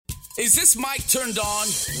Is this mic turned on?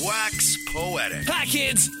 Wax Poetic. Hi,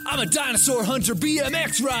 kids. I'm a dinosaur hunter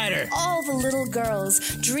BMX rider. All the little girls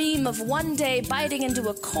dream of one day biting into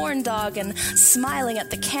a corn dog and smiling at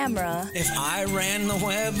the camera. If I ran the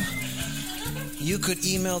web, you could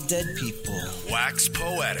email dead people. Wax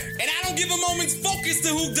Poetic. And I don't give a moment's focus to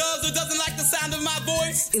who does or doesn't like the sound of my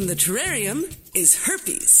voice. In the terrarium is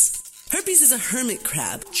Herpes. Herpes is a hermit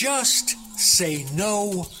crab. Just say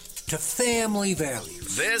no to family values.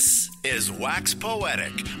 This is Wax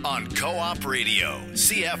Poetic on Co-op Radio,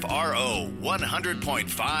 CFRO 100.5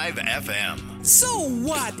 FM. So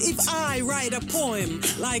what if I write a poem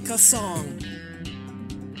like a song?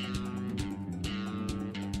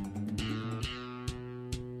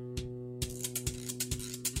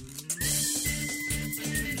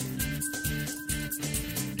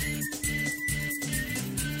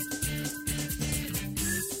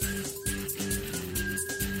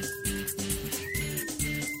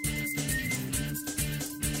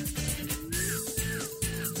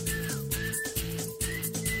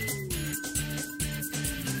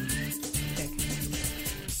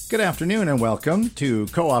 Good afternoon and welcome to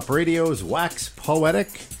Co-op Radio's Wax Poetic,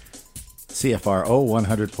 CFRO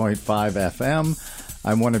 100.5 FM.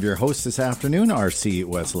 I'm one of your hosts this afternoon, R.C.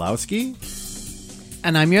 Weslowski.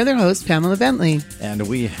 And I'm your other host, Pamela Bentley. And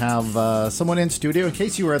we have someone in studio, in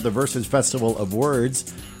case you were at the Versus Festival of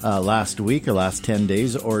Words last week or last 10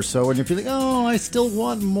 days or so, and you're feeling, oh, I still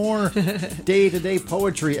want more day-to-day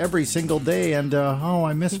poetry every single day, and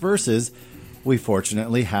I miss Versus. We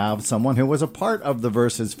fortunately have someone who was a part of the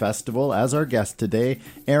Versus Festival as our guest today,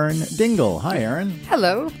 Erin Dingle. Hi, Erin.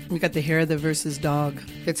 Hello. We got the hair of the Versus dog.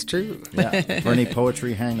 It's true. Yeah, for any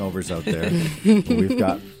poetry hangovers out there, we've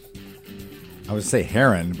got, I would say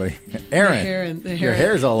heron, but Erin. Your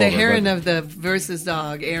hair's all over. The heron of the Versus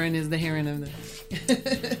dog. Erin is the heron of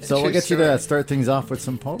the... So we'll get you to start things off with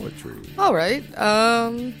some poetry. All right.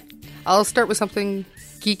 I'll start with something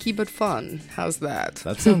geeky but fun. How's that?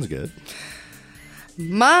 That sounds good.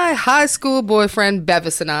 My high school boyfriend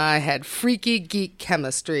Bevis and I had freaky geek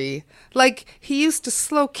chemistry. Like, he used to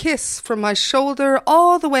slow kiss from my shoulder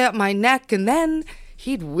all the way up my neck, and then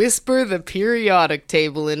he'd whisper the periodic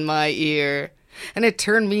table in my ear. And it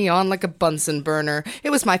turned me on like a Bunsen burner. It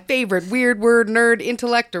was my favorite weird word, nerd,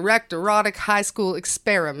 intellect, erect, erotic high school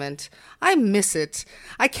experiment. I miss it.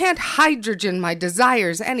 I can't hydrogen my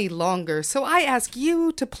desires any longer, so I ask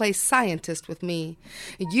you to play scientist with me.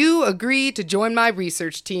 You agree to join my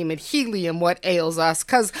research team at Helium What Ails Us,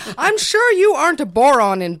 'cause I'm sure you aren't a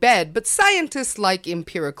boron in bed, but scientists like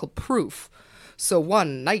empirical proof. So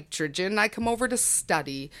one nitrogen I come over to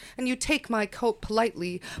study, and you take my coat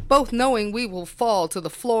politely, both knowing we will fall to the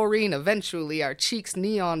fluorine eventually, our cheeks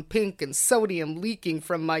neon pink and sodium leaking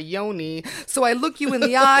from my yoni. So I look you in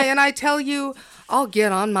the eye and I tell you, I'll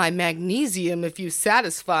get on my magnesium if you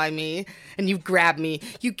satisfy me. And you grab me,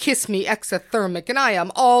 you kiss me exothermic, and I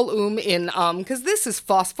am all in 'cause this is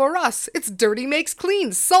phosphorus. It's dirty makes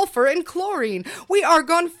clean, sulfur and chlorine. We are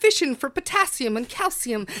gone fishing for potassium and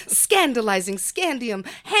calcium, scandalizing scandium,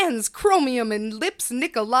 hands chromium and lips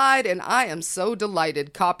nicolide, and I am so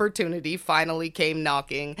delighted Coppertunity finally came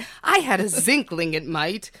knocking. I had a zinkling it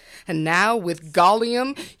might. And now with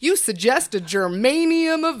gallium, you suggest a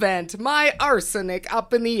germanium event, my arsenic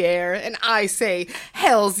up in the air, and I say,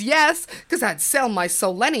 hells yes, 'cause I'd sell my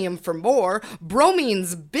selenium for more.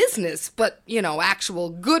 Bromine's business, but, actual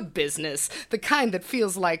good business, the kind that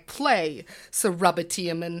feels like play.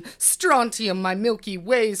 Cerubbitium and strontium, my Milky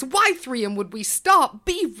Ways. Why threeum would we stop?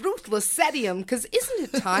 Be ruthless setium, 'cause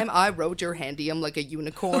isn't it time I rode your handium like a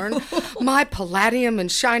unicorn? My palladium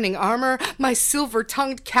and shining armor, my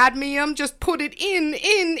silver-tongued cadmium, just put it in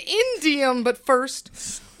indium. But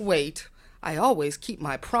first, wait. I always keep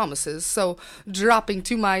my promises, so dropping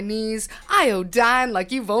to my knees, iodine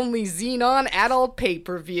like you've only xenon adult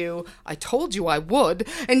pay-per-view. I told you I would,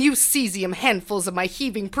 and you cesium handfuls of my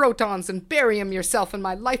heaving protons and barium yourself in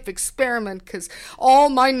my life experiment, 'cause all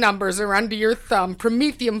my numbers are under your thumb.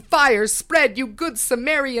 Prometheum fires spread, you good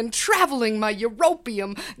Sumerian, traveling my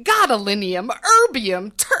europium, gadolinium,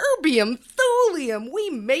 erbium, terbium, thulium. We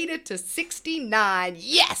made it to 69,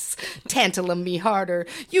 yes! Tantalum me harder,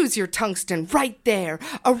 use your tungsten right there.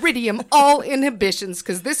 Iridium, all inhibitions,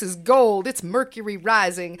 'cause this is gold, it's mercury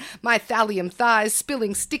rising. My thallium thighs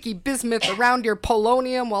spilling sticky bismuth around your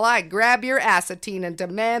polonium while I grab your acetine and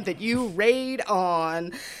demand that you raid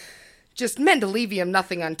on. Just Mendelevium,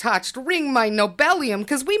 nothing untouched. Ring my Nobelium,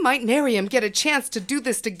 'cause we might narium get a chance to do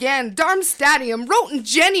this again. Darmstadtium,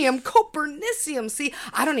 Rottingenium, Copernicium. See,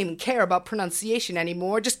 I don't even care about pronunciation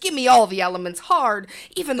anymore. Just give me all the elements hard,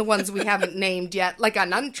 even the ones we haven't named yet, like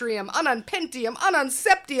Anuntrium, Ununpentium,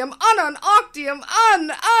 Ununseptium, Ununoctium,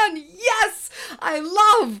 yes! I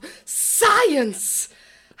love science!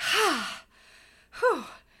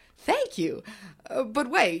 Thank you. But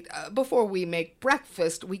wait, before we make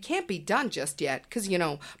breakfast, we can't be done just yet, because,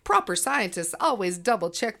 proper scientists always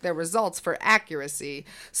double-check their results for accuracy.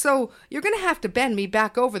 So you're going to have to bend me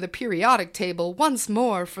back over the periodic table once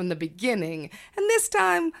more from the beginning. And this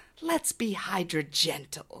time, let's be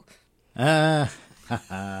hydrogentle.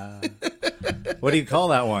 What do you call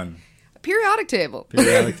that one? Periodic table.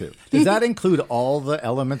 Periodic table. Does that include all the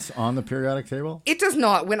elements on the periodic table? It does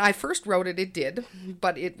not. When I first wrote it, it did,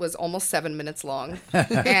 but it was almost 7 minutes long.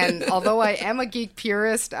 And although I am a geek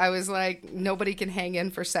purist, I was like, nobody can hang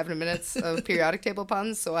in for 7 minutes of periodic table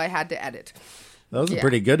puns, so I had to edit. Those are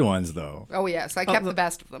pretty good ones, though. Oh, yes. I kept the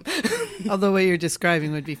best of them. Although what you're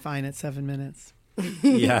describing would be fine at 7 minutes.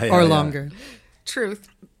 Or longer. Truth.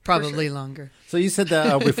 Probably longer. So you said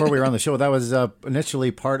that before we were on the show, that was initially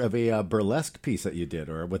part of a burlesque piece that you did,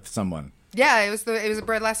 or with someone. Yeah, it was a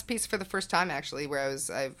burlesque piece for the first time, actually, where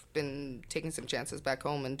I've been taking some chances back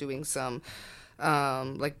home and doing some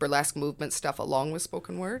like burlesque movement stuff along with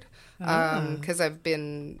spoken word, because I've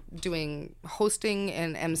been doing hosting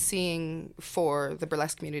and emceeing for the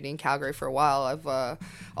burlesque community in Calgary for a while. I've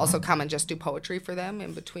also come and just do poetry for them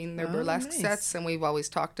in between their burlesque sets, and we've always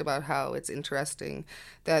talked about how it's interesting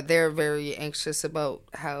that they're very anxious about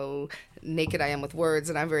how naked I am with words,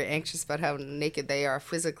 and I'm very anxious about how naked they are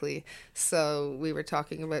physically. So we were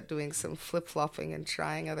talking about doing some flip-flopping and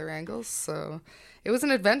trying other angles. So it was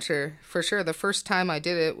an adventure, for sure. The first time I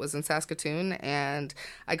did it was in Saskatoon, and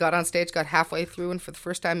I got on stage, got halfway through, and for the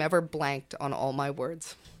first time ever blanked on all my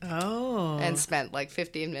words. Oh. And spent like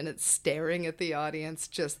 15 minutes staring at the audience,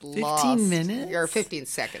 just 15 lost. 15 minutes? Or 15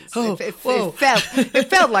 seconds. Oh, it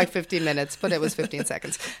felt like 15 minutes, but it was 15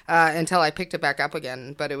 seconds until I picked it back up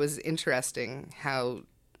again. But it was interesting how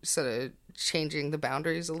sort of changing the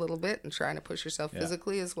boundaries a little bit and trying to push yourself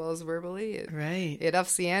physically as well as verbally. It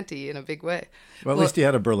ups the ante in a big way. Well, at least you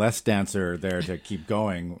had a burlesque dancer there to keep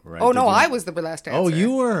going, right? Oh, no, I was the burlesque dancer. Oh,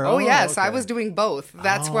 you were? Oh, yes, okay. I was doing both.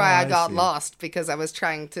 That's why I got lost, because I was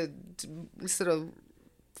trying to sort of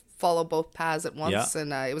follow both paths at once,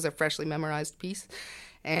 and it was a freshly memorized piece.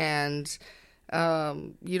 And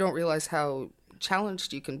you don't realize how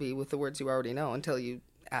challenged you can be with the words you already know until you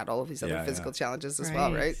add all of these other physical challenges as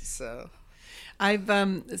well, right? So I've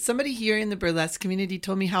somebody here in the burlesque community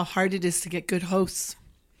told me how hard it is to get good hosts.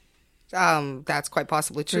 That's quite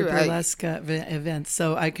possibly true. For burlesque events.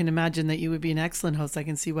 So I can imagine that you would be an excellent host. I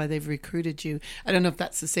can see why they've recruited you. I don't know if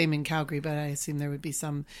that's the same in Calgary, but I assume there would be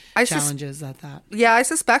some challenges at that. Yeah, I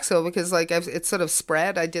suspect so, because like it's sort of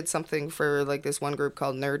spread. I did something for like this one group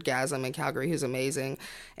called Nerdgasm in Calgary, who's amazing.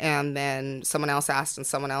 And then someone else asked and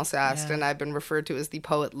someone else asked. And I've been referred to as the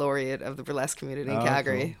poet laureate of the burlesque community in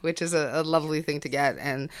Calgary, which is a lovely thing to get.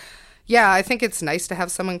 And yeah, I think it's nice to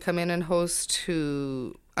have someone come in and host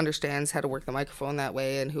who understands how to work the microphone that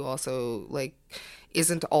way, and who also like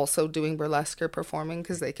isn't also doing burlesque or performing,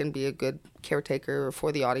 because they can be a good caretaker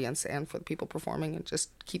for the audience and for the people performing and just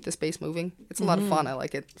keep the space moving. It's a lot of fun. I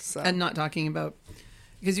like it. So. And not talking about,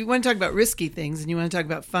 because you want to talk about risky things and you want to talk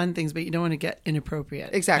about fun things, but you don't want to get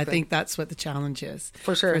inappropriate. Exactly. I think that's what the challenge is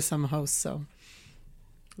for sure for some hosts. So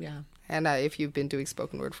yeah. And if you've been doing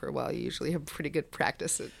spoken word for a while, you usually have pretty good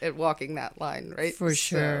practice at walking that line, right? For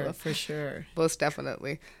sure, for sure. Most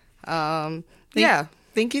definitely.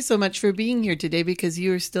 Thank you so much for being here today, because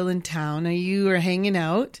you are still in town. You are hanging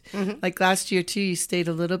out. Mm-hmm. Like last year, too, you stayed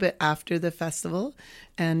a little bit after the festival.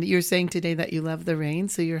 And you're saying today that you love the rain,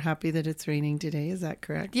 so you're happy that it's raining today. Is that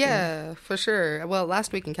correct? Yeah, for sure. Well,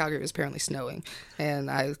 last week in Calgary it was apparently snowing,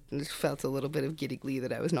 and I felt a little bit of giddy glee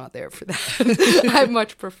that I was not there for that. I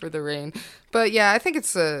much prefer the rain. But yeah, I think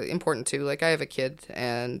it's important too. Like, I have a kid,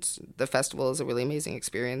 and the festival is a really amazing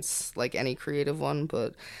experience, like any creative one,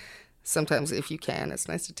 but sometimes if you can, it's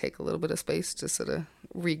nice to take a little bit of space to sort of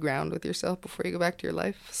reground with yourself before you go back to your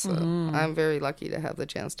life. So I'm very lucky to have the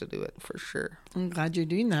chance to do it, for sure. I'm glad you're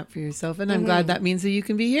doing that for yourself, and I'm glad that means that you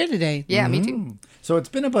can be here today. Yeah, me too. So it's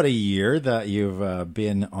been about a year that you've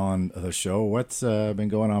been on the show. What's been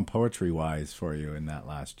going on poetry-wise for you in that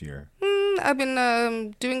last year? I've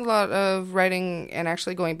been doing a lot of writing and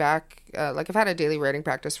actually going back. Like I've had a daily writing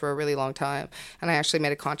practice for a really long time, and I actually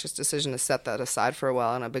made a conscious decision to set that aside for a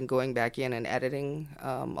while. And I've been going back in and editing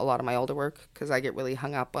a lot of my older work because I get really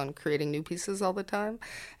hung up on creating new pieces all the time,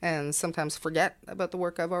 and sometimes forget about the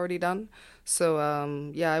work I've already done.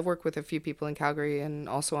 So yeah, I've worked with a few people in Calgary and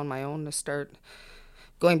also on my own to start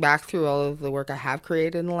going back through all of the work I have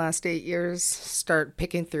created in the last 8 years, start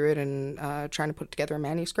picking through it and trying to put together a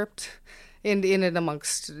manuscript in it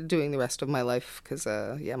amongst doing the rest of my life. Because,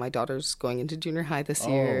 yeah, my daughter's going into junior high this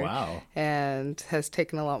year. Oh, wow. And has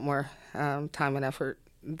taken a lot more time and effort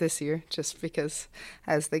this year, just because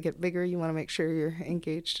as they get bigger, you want to make sure you're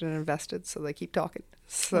engaged and invested so they keep talking.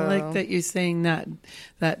 So I like that you're saying that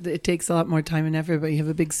it takes a lot more time and effort, but you have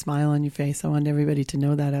a big smile on your face. I want everybody to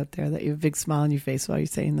know that out there, that you have a big smile on your face while you're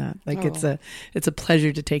saying that. Like it's a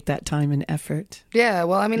pleasure to take that time and effort. Yeah,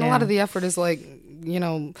 well, I mean, a lot of the effort is like,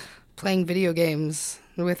 playing video games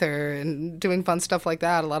with her and doing fun stuff like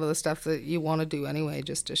that. A lot of the stuff that you want to do anyway,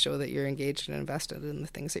 just to show that you're engaged and invested in the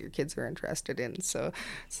things that your kids are interested in. So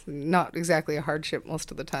it's not exactly a hardship most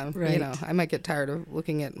of the time. Right. I might get tired of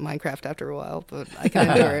looking at Minecraft after a while, but I can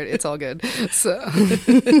endure it. It's all good. So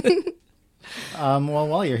well,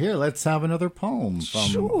 while you're here, let's have another poem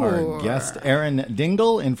from our guest, Erin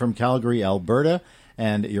Dingle, in from Calgary, Alberta.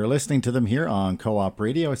 And you're listening to them here on Co-op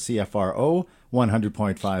Radio, CFRO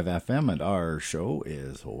 100.5 FM, and our show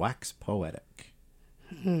is Wax Poetic.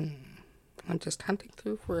 I'm just hunting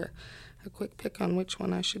through for a quick pick on which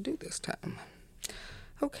one I should do this time.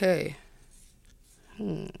 Okay.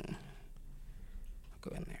 I'll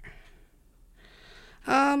go in there.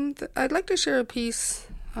 I'd like to share a piece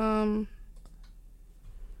that's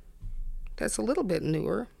a little bit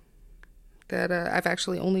newer, that I've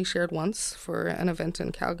actually only shared once for an event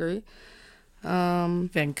in Calgary.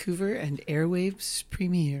 Vancouver and Airwaves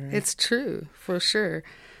premiere. It's true, for sure.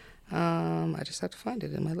 I just have to find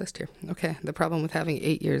it in my list here. Okay, the problem with having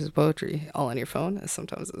 8 years of poetry all on your phone is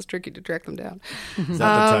sometimes it's tricky to track them down. Is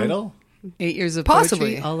that the title? 8 years of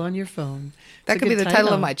possibly. poetry all on your phone. That could be the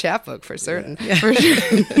title of my chapbook for certain. Yeah. For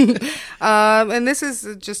sure. And this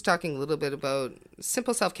is just talking a little bit about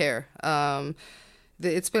simple self-care.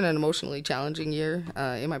 It's been an emotionally challenging year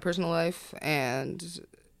in my personal life, and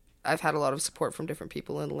I've had a lot of support from different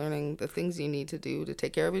people in learning the things you need to do to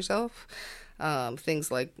take care of yourself. Things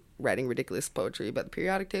like writing ridiculous poetry about the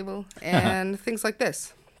periodic table and things like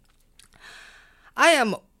this. I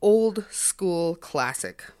am old school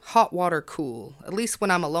classic, hot water cool, at least when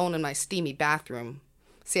I'm alone in my steamy bathroom.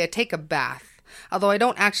 See, I take a bath, although I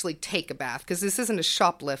don't actually take a bath because this isn't a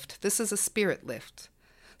shoplift, this is a spirit lift.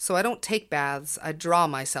 So I don't take baths, I draw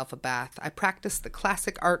myself a bath. I practice the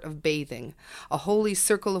classic art of bathing, a holy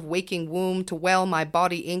circle of waking womb to well my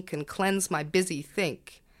body ink and cleanse my busy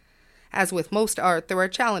think. As with most art, there are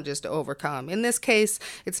challenges to overcome. In this case,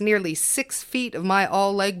 it's nearly 6 feet of my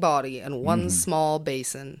all-leg body and one small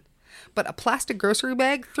basin. But a plastic grocery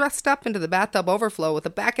bag thrust up into the bathtub overflow with the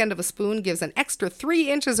back end of a spoon gives an extra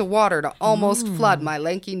 3 inches of water to almost flood my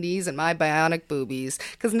lanky knees and my bionic boobies.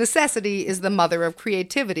 Because necessity is the mother of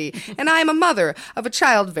creativity, and I am a mother of a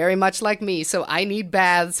child very much like me, so I need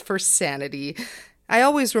baths for sanity. I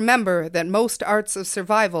always remember that most arts of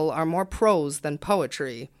survival are more prose than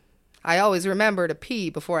poetry. I always remember to pee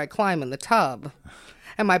before I climb in the tub.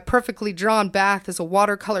 And my perfectly drawn bath is a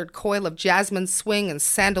watercolored coil of jasmine swing and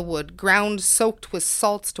sandalwood, ground soaked with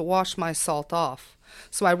salts to wash my salt off.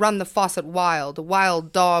 So I run the faucet wild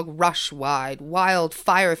dog rush wide, wild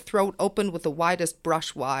fire throat opened with the widest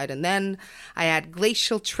brush wide, and then I add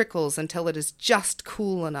glacial trickles until it is just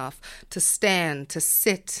cool enough to stand, to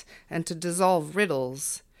sit, and to dissolve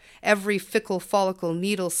riddles. Every fickle follicle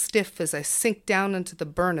needle stiff as I sink down into the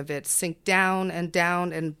burn of it, sink down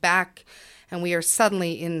and back, and we are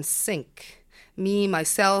suddenly in sync. Me,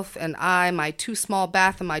 myself, and I, my too small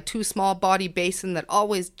bath and my too small body basin that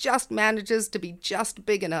always just manages to be just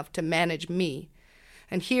big enough to manage me.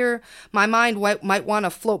 And here, my mind might want to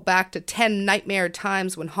float back to 10 nightmare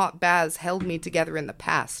times when hot baths held me together in the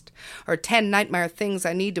past, or 10 nightmare things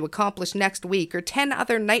I need to accomplish next week, or 10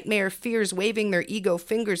 other nightmare fears waving their ego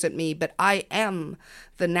fingers at me, but I am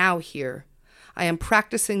the now here. I am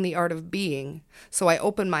practicing the art of being, so I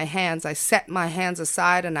open my hands, I set my hands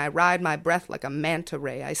aside, and I ride my breath like a manta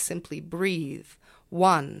ray. I simply breathe.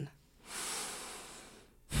 1,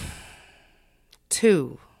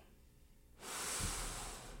 2,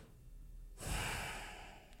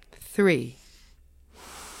 3,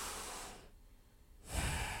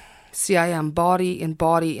 See, I am body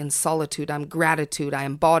in solitude. I'm gratitude. I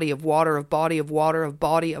am body of water, of body of water, of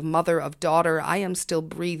body of mother, of daughter. I am still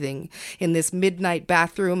breathing. In this midnight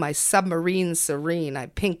bathroom, I submarine serene. I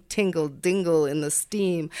pink tingle dingle in the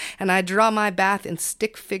steam. And I draw my bath in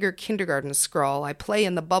stick figure kindergarten scrawl. I play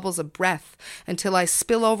in the bubbles of breath until I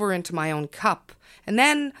spill over into my own cup. And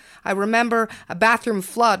then I remember a bathroom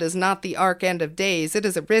flood is not the arc end of days. It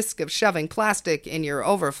is a risk of shoving plastic in your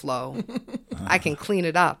overflow. I can clean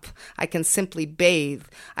it up. I can simply bathe.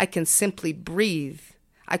 I can simply breathe.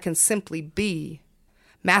 I can simply be.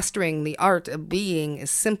 Mastering the art of being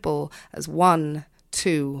is simple as 1,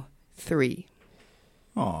 2, 3.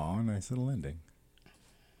 Aw, nice little ending.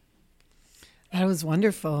 That was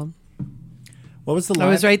wonderful. What was the line?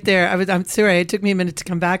 I was right there. I'm sorry. It took me a minute to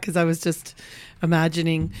come back because I was just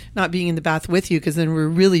imagining not being in the bath with you, because then we'll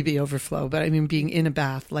really be overflow. But I mean, being in a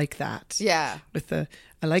bath like that. Yeah.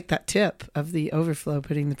 I like that tip of the overflow,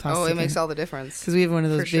 putting the plastic. Oh, it makes in. all the difference. Because we have one of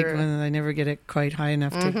those For big sure. ones, and I never get it quite high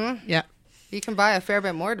enough to. Yeah. You can buy a fair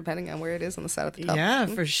bit more depending on where it is on the side of the cup. Yeah,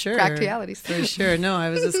 for sure. Practicalities. For sure. No, I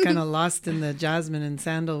was just kind of lost in the jasmine and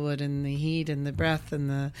sandalwood and the heat and the breath and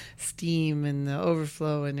the steam and the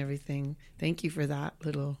overflow and everything. Thank you for that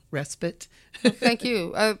little respite. Well, thank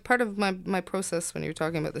you. Part of my process when you're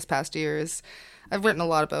talking about this past year is I've written a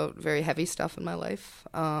lot about very heavy stuff in my life.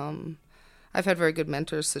 I've had very good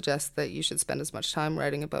mentors suggest that you should spend as much time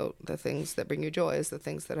writing about the things that bring you joy as the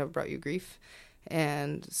things that have brought you grief.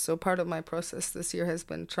 And so part of my process this year has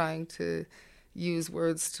been trying to use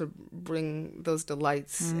words to bring those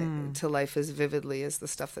delights to life as vividly as the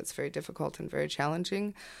stuff that's very difficult and very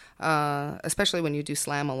challenging. Especially when you do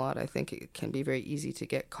slam a lot, I think it can be very easy to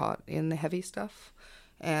get caught in the heavy stuff.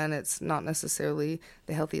 And it's not necessarily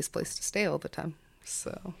the healthiest place to stay all the time.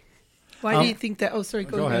 So, Why do you think that? Oh, sorry.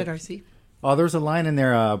 Go ahead, RC. Oh, there's a line in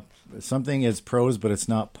there. Something is prose, but it's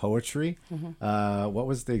not poetry. What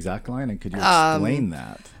was the exact line? And could you explain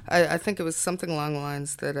that? I think it was something along the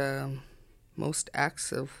lines that most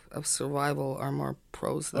acts of survival are more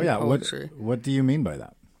prose than poetry. What do you mean by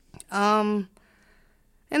that?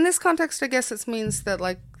 In this context, I guess it means that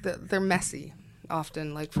they're messy.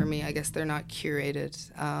 Often, like for me, I guess they're not curated.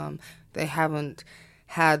 They haven't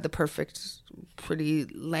had the perfect, pretty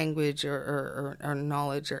language or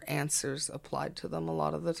knowledge or answers applied to them a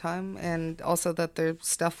lot of the time. And also that they're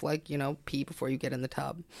stuff like, pee before you get in the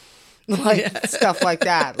tub. Stuff like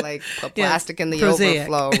that. Like put plastic in the prosaic.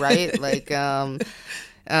 overflow, right? Like, add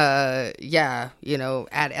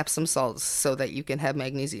Epsom salts so that you can have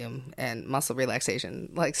magnesium and muscle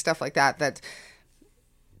relaxation. Like stuff like that. That,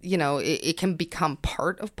 it can become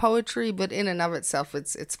part of poetry, but in and of itself,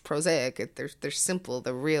 it's prosaic. They're simple,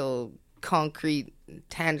 the real concrete,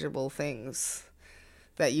 tangible things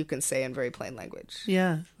that you can say in very plain language.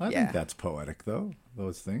 Yeah. I think that's poetic, though,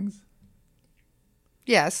 those things.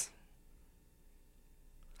 Yes.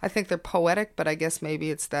 I think they're poetic, but I guess maybe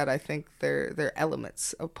it's that I think they're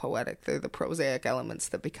elements of poetic. They're the prosaic elements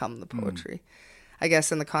that become the poetry. I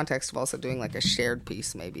guess in the context of also doing like a shared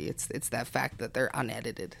piece, maybe it's that fact that they're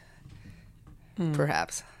unedited,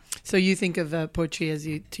 perhaps. So you think of poetry as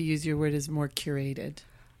to use your word, as more curated?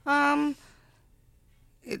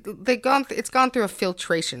 It's gone through a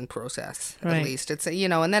filtration process, Right. at least. It's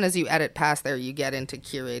and then as you edit past there, you get into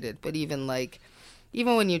curated. But even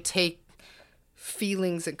when you take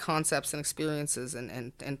feelings and concepts and experiences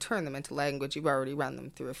and turn them into language, you've already run them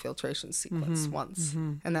through a filtration sequence once.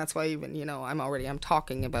 And that's why even, I'm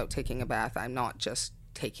talking about taking a bath. I'm not just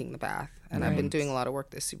taking the bath. And I've been doing a lot of work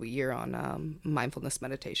this year on mindfulness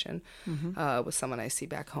meditation with someone I see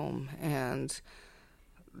back home. And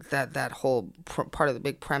that whole part of the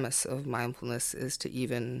big premise of mindfulness is to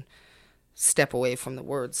even step away from the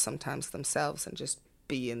words sometimes themselves and just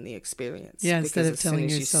be in the experience. Yeah, because instead of as soon telling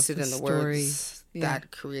as yourself you sit the in the story. words,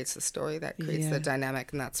 that creates the story, that creates the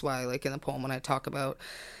dynamic. And that's why, like in the poem, when I talk about,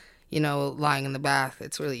 lying in the bath,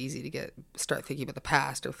 it's really easy to start thinking about the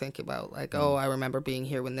past or think about like, oh, I remember being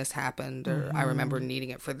here when this happened, or I remember needing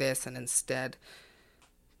it for this, and instead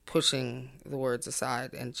pushing the words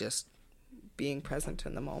aside and just being present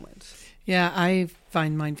in the moment. Yeah, I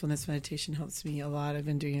find mindfulness meditation helps me a lot. I've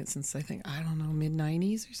been doing it since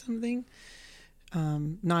mid-90s or something.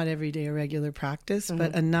 Not every day a regular practice,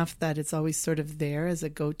 but enough that it's always sort of there as a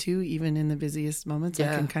go-to, even in the busiest moments.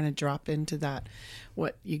 I can kind of drop into that,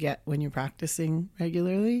 what you get when you're practicing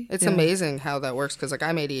regularly. It's amazing how that works, because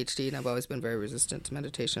I'm ADHD and I've always been very resistant to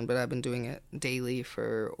meditation, but I've been doing it daily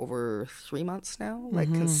for over 3 months now,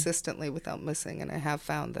 consistently without missing. And I have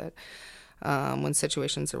found that when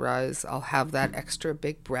situations arise, I'll have that extra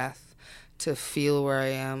big breath to feel where I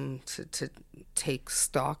am, to take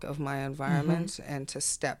stock of my environment and to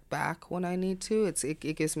step back when I need to.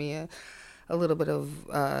 It gives me a little bit of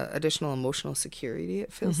additional emotional security,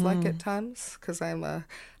 it feels like at times, because I'm a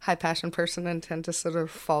high passion person and tend to sort of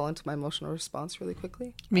fall into my emotional response really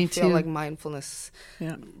quickly. Me I feel too. like mindfulness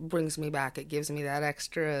brings me back. It gives me that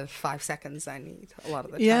extra 5 seconds I need a lot of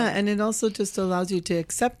the time. Yeah, and it also just allows you to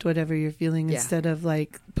accept whatever you're feeling instead of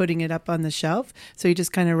like putting it up on the shelf. So you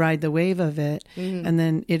just kind of ride the wave of it, and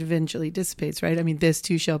then it eventually dissipates, right? I mean, this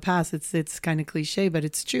too shall pass. It's kind of cliche, but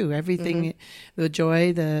it's true. Everything, the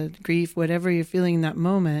joy, the grief, whatever you're feeling in that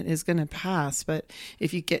moment is going to pass. But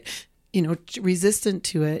if you get resistant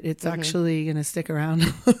to it, it's actually going to stick around.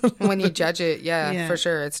 When you judge it, for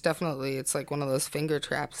sure. It's like one of those finger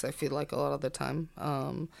traps, I feel like, a lot of the time.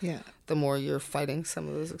 The more you're fighting some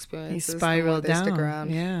of those experiences, you spiral the more they down. stick around.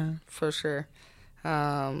 Yeah. For sure.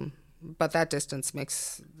 But that distance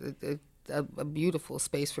makes it a beautiful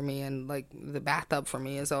space for me. And like the bathtub for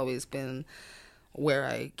me has always been where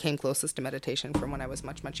I came closest to meditation from when I was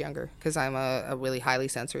much, much younger, because I'm a really highly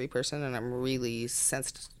sensory person, and I'm really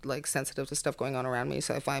sensitive to stuff going on around me.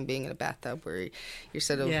 So I find being in a bathtub where you're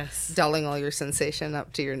sort of dulling all your sensation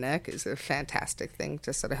up to your neck is a fantastic thing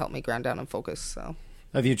to sort of help me ground down and focus. So.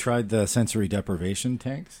 Have you tried the sensory deprivation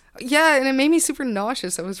tanks? Yeah, and it made me super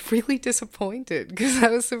nauseous. I was really disappointed because I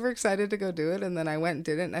was super excited to go do it, and then I went and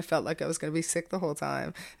did it, and I felt like I was going to be sick the whole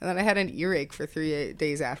time. And then I had an earache for 3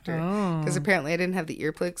 days after because apparently I didn't have the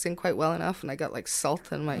earplugs in quite well enough, and I got like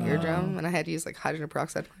salt in my eardrum, and I had to use like hydrogen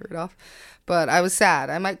peroxide to clear it off. But I was sad.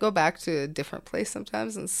 I might go back to a different place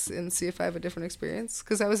sometimes and see if I have a different experience,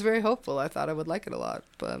 because I was very hopeful. I thought I would like it a lot.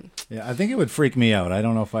 But yeah, I think it would freak me out. I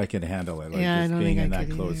don't know if I could handle it. Like I just don't being think in I that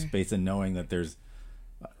could close either. space and knowing that there's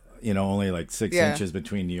only like 6 inches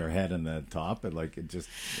between your head and the top. But like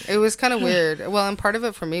it was kind of weird. Well, and part of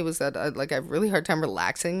it for me was that I have a really hard time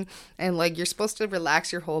relaxing, and like you're supposed to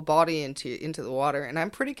relax your whole body into the water, and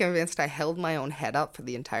I'm pretty convinced I held my own head up for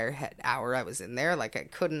the entire hour I was in there. Like I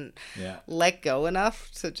couldn't let go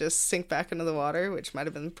enough to just sink back into the water, which might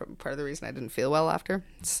have been part of the reason I didn't feel well after.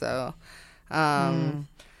 So I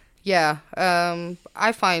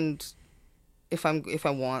find if I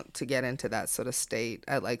want to get into that sort of state,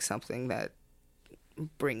 I like something that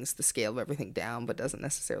brings the scale of everything down but doesn't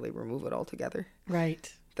necessarily remove it altogether.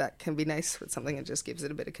 Right. That can be nice with something that just gives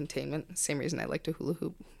it a bit of containment. Same reason I like to hula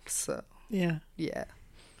hoop. So yeah,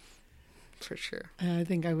 for sure. I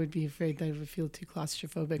think I would be afraid that it would feel too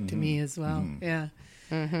claustrophobic to me as well. Yeah.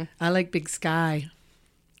 I like big sky.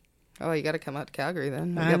 Oh, you got to come out to Calgary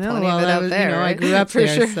then. I know. Well, I grew up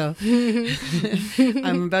there, so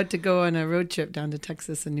I'm about to go on a road trip down to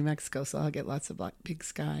Texas and New Mexico, so I'll get lots of big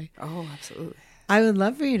sky. Oh, absolutely. I would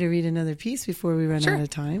love for you to read another piece before we run out of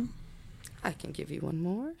time. I can give you one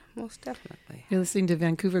more, most definitely. You're listening to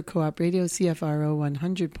Vancouver Co-op Radio, CFRO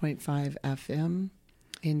 100.5 FM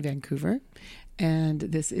in Vancouver, and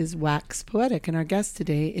this is Wax Poetic, and our guest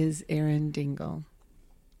today is Erin Dingle.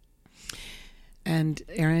 And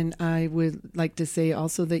Erin, I would like to say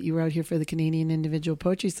also that you were out here for the Canadian Individual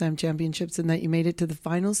Poetry Slam Championships and that you made it to the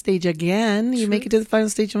final stage again. You make it to the final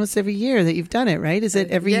stage almost every year that you've done it, right? Is it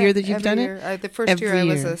every year that you've done it? The first year I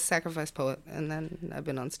was a sacrifice poet, and then I've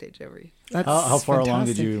been on stage every year. How far along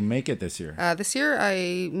did you make it this year? This year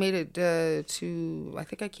I made it to, I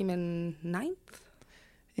think I came in 9th.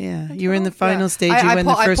 Yeah, you were in the final stage. You won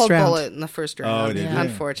the first round. I pulled round. bullet in the first round. Oh, did you?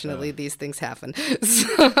 Unfortunately, these things happen.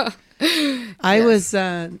 So,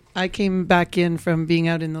 I came back in from being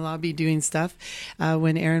out in the lobby doing stuff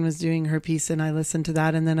when Erin was doing her piece, and I listened to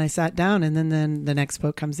that, and then I sat down, and then the next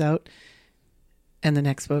book comes out, and the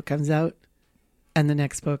next book comes out, and the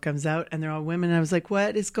next book comes out, and they're all women. And I was like,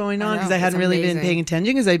 what is going on? Because I hadn't really been paying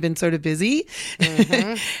attention because I'd been sort of busy.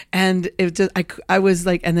 And it just, I was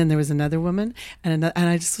like, and then there was another woman, and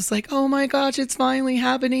I just was like, oh my gosh, it's finally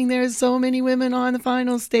happening. There's so many women on the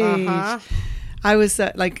final stage. I was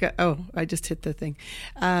I just hit the thing.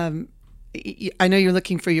 I know you're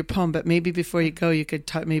looking for your poem, but maybe before you go, you could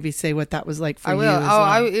maybe say what that was like for you.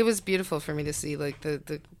 I will. It was beautiful for me to see. Like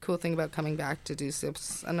the cool thing about coming back to do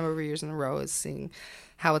SIPs a number of years in a row is seeing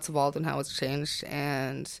how it's evolved and how it's changed.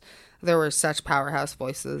 And there were such powerhouse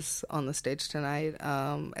voices on the stage tonight.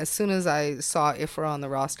 As soon as I saw Ifra on the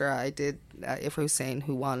roster, I did Ifra Hussein,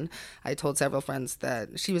 who won. I told several friends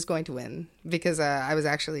that she was going to win because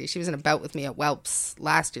she was in a bout with me at Whelps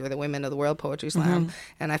last year, the Women of the World Poetry Slam,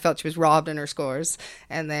 and I felt she was robbed in her scores.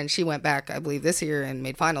 And then she went back, I believe, this year and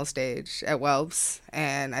made final stage at Whelps,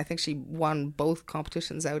 and I think she won both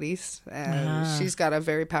competitions out east. And she's got a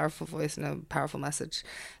very powerful voice and a powerful message,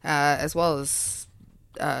 as well as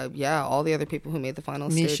all the other people who made the final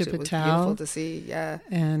Misha stage. Patel. It was beautiful to see. Yeah.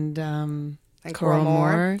 And And Coral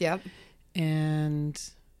Moore. Yep. And,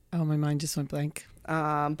 oh, my mind just went blank.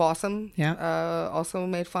 Bossum. Yeah. Also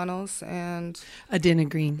made funnels. And Adina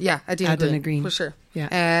Green. yeah, Adina Green. For sure. Yeah.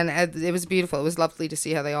 And it was beautiful. It was lovely to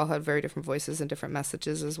see how they all had very different voices and different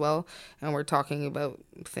messages as well. And we're talking about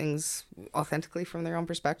things authentically from their own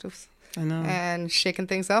perspectives. I know. And shaking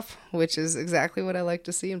things up, which is exactly what I like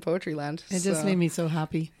to see in Poetry Land. It just made me so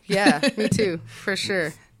happy. Yeah, me too, for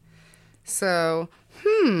sure. So,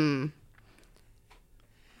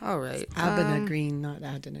 all right. Abena Green, not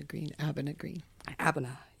Adina Green. Abena Green.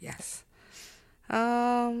 Abena, yes.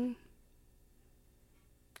 I'm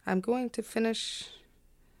going to finish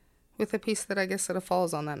with a piece that I guess sort of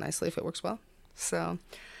falls on that nicely if it works well. So,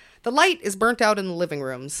 the light is burnt out in the living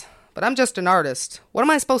rooms, but I'm just an artist. What am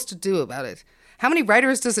I supposed to do about it? How many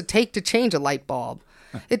writers does it take to change a light bulb?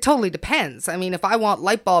 It totally depends. I mean, if I want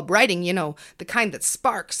light bulb writing, you know, the kind that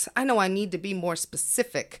sparks, I know I need to be more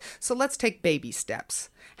specific. So let's take baby steps.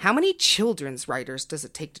 How many children's writers does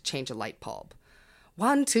it take to change a light bulb?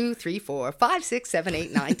 1, 2, 3, 4, 5, 6, 7,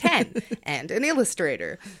 8, 9, 10. And an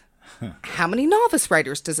illustrator. How many novice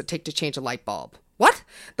writers does it take to change a light bulb? What?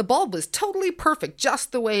 The bulb was totally perfect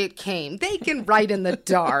just the way it came. They can write in the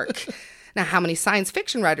dark. Now, how many science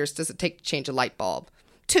fiction writers does it take to change a light bulb?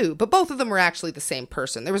 2, but both of them were actually the same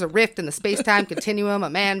person. There was a rift in the space-time continuum. A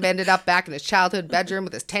man ended up back in his childhood bedroom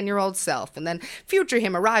with his 10-year-old self, and then future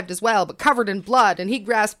him arrived as well, but covered in blood, and he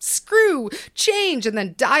grasped screw, change, and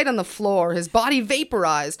then died on the floor, his body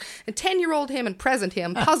vaporized. And 10-year-old him and present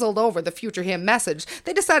him puzzled over the future him message.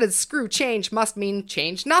 They decided screw change must mean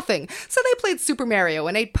change nothing. So they played Super Mario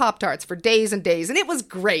and ate Pop-Tarts for days and days, and it was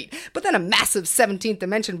great. But then a massive 17th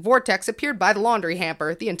dimension vortex appeared by the laundry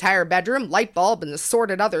hamper. The entire bedroom, light bulb, and the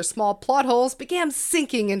sorted other small plot holes began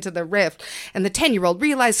sinking into the rift, and the 10-year-old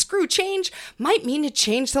realized screw change might mean to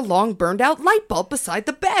change the long burned out light bulb beside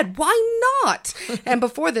the bed. Why not? And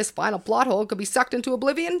before this final plot hole could be sucked into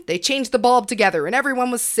oblivion, they changed the bulb together, and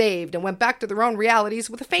everyone was saved and went back to their own realities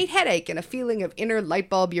with a faint headache and a feeling of inner light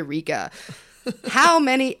bulb eureka. How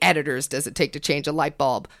many editors does it take to change a light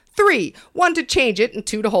bulb? 3, 1 to change it and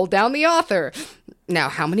 2 to hold down the author. Now,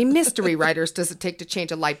 how many mystery writers does it take to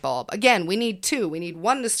change a light bulb? Again, we need 2. We need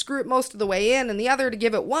 1 to screw it most of the way in and the other to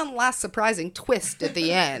give it one last surprising twist at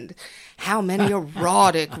the end. How many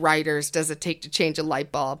erotic writers does it take to change a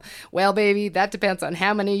light bulb? Well, baby, that depends on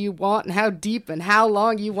how many you want and how deep and how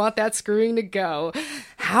long you want that screwing to go.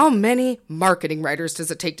 How many marketing writers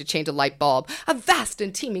does it take to change a light bulb? A vast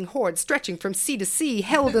and teeming horde stretching from sea to sea,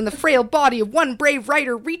 held in the frail body of one brave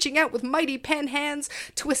writer, reaching out with mighty pen hands,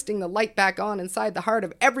 twisting the light back on inside the heart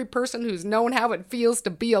of every person who's known how it feels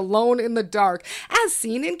to be alone in the dark, as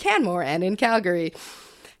seen in Canmore and in Calgary.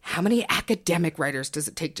 How many academic writers does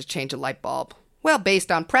it take to change a light bulb? Well,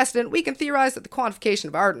 based on precedent, we can theorize that the quantification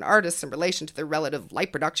of art and artists in relation to their relative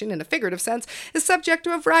light production in a figurative sense is subject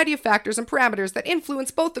to a variety of factors and parameters that influence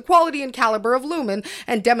both the quality and caliber of lumen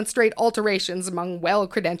and demonstrate alterations among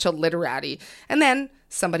well-credentialed literati. And then,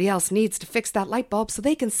 somebody else needs to fix that light bulb so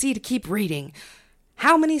they can see to keep reading.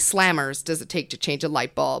 How many slammers does it take to change a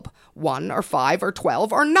light bulb? 1 or 5 or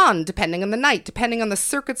 12 or none, depending on the night, depending on the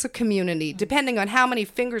circuits of community, depending on how many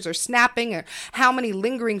fingers are snapping or how many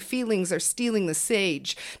lingering feelings are stealing the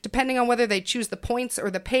sage, depending on whether they choose the points or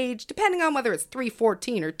the page, depending on whether it's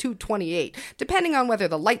 314 or 228, depending on whether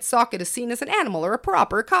the light socket is seen as an animal or a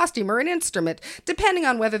prop or a costume or an instrument, depending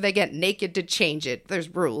on whether they get naked to change it.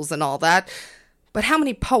 There's rules and all that. But how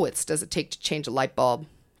many poets does it take to change a light bulb?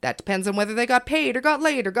 That depends on whether they got paid or got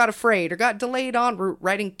laid or got afraid or got delayed en route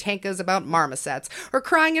writing tankas about marmosets or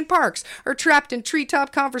crying in parks or trapped in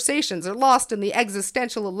treetop conversations or lost in the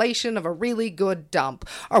existential elation of a really good dump,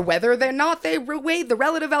 or whether or not they weighed the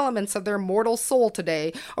relative elements of their mortal soul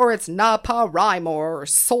today, or it's NaPaWriMo or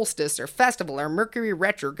solstice or festival or Mercury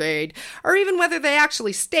retrograde, or even whether they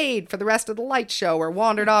actually stayed for the rest of the light show or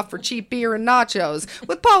wandered off for cheap beer and nachos.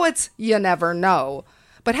 With poets, you never know.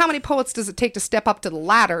 But how many poets does it take to step up to the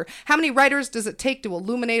ladder? How many writers does it take to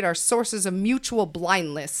illuminate our sources of mutual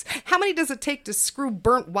blindness? How many does it take to screw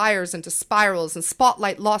burnt wires into spirals and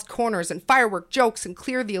spotlight lost corners and firework jokes and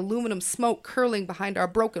clear the aluminum smoke curling behind our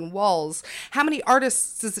broken walls? How many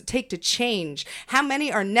artists does it take to change? How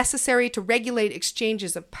many are necessary to regulate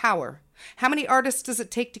exchanges of power? How many artists does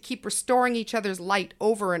it take to keep restoring each other's light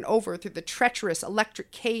over and over through the treacherous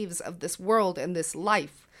electric caves of this world and this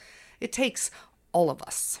life? It takes all of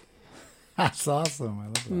us. That's awesome. I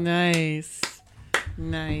love that. Nice.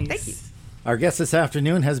 Thank you. Our guest this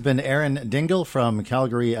afternoon has been Erin Dingle from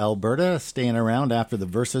Calgary, Alberta, staying around after the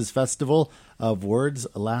Verses Festival of Words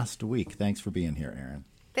last week. Thanks for being here, Erin.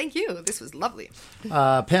 Thank you. This was lovely.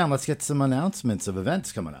 Pam, let's get some announcements of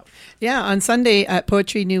events coming up. Yeah, on Sunday at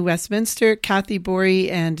Poetry New Westminster, Kathy Borey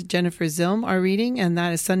and Jennifer Zilm are reading, and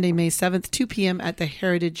that is Sunday, May 7th, 2 p.m. at the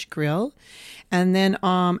Heritage Grill. And then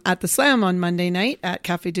at the Slam on Monday night at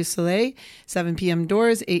Café du Soleil, 7 p.m.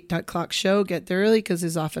 doors, 8 o'clock show. Get there early because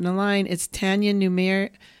there's often a line. It's Tanya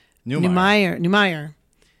Newmeyer.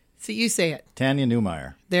 So you say it. Tanya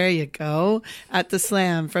Newmeyer. There you go. At the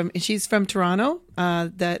Slam. She's from Toronto.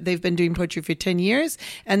 They've been doing poetry for 10 years,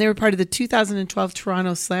 and they were part of the 2012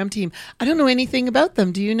 Toronto Slam team. I don't know anything about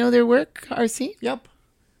them. Do you know their work, RC? Yep.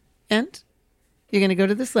 And you're going to go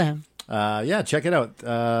to the Slam. Yeah, check it out.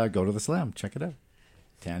 Go to the Slam. Check it out.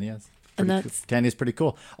 Tanya's pretty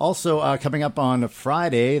cool. Also, coming up on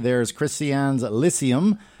Friday, there's Christiane's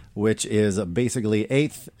Lyceum, which is basically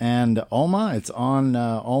 8th and Alma. It's on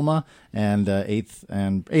Alma and 8th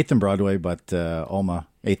and Broadway, but Alma,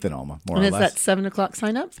 8th and Alma, more or less. And is that 7 o'clock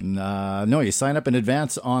sign up? No, you sign up in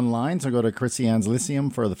advance online. So go to Christiane's Lyceum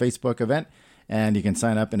for the Facebook event, and you can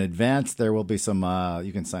sign up in advance. There will be some,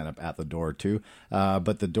 you can sign up at the door too.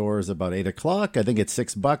 But the door is about 8 o'clock. I think it's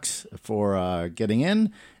 $6 for getting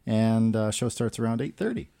in, and show starts around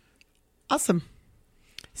 8:30. Awesome.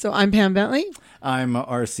 So I'm Pam Bentley. I'm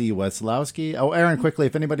R.C. Weslowski. Oh, Aaron, quickly,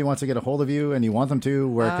 if anybody wants to get a hold of you and you want them to,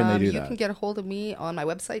 where can they do that? You can get a hold of me on my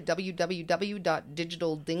website,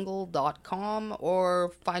 www.digitaldingle.com,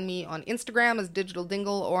 or find me on Instagram as Digital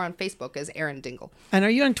Dingle or on Facebook as Aaron Dingle. And are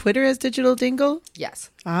you on Twitter as Digital Dingle? Yes.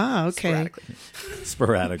 Ah, okay.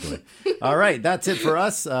 Sporadically. All right, that's it for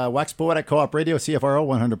us. Wax Poetic Co-op Radio, CFRO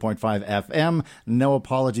 100.5 FM. No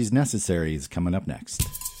apologies necessary is coming up next.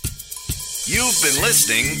 You've been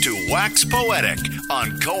listening to Wax Poetic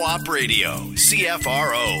on Co-op Radio,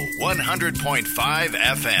 CFRO 100.5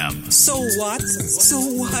 FM. So what? So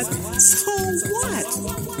what? So what?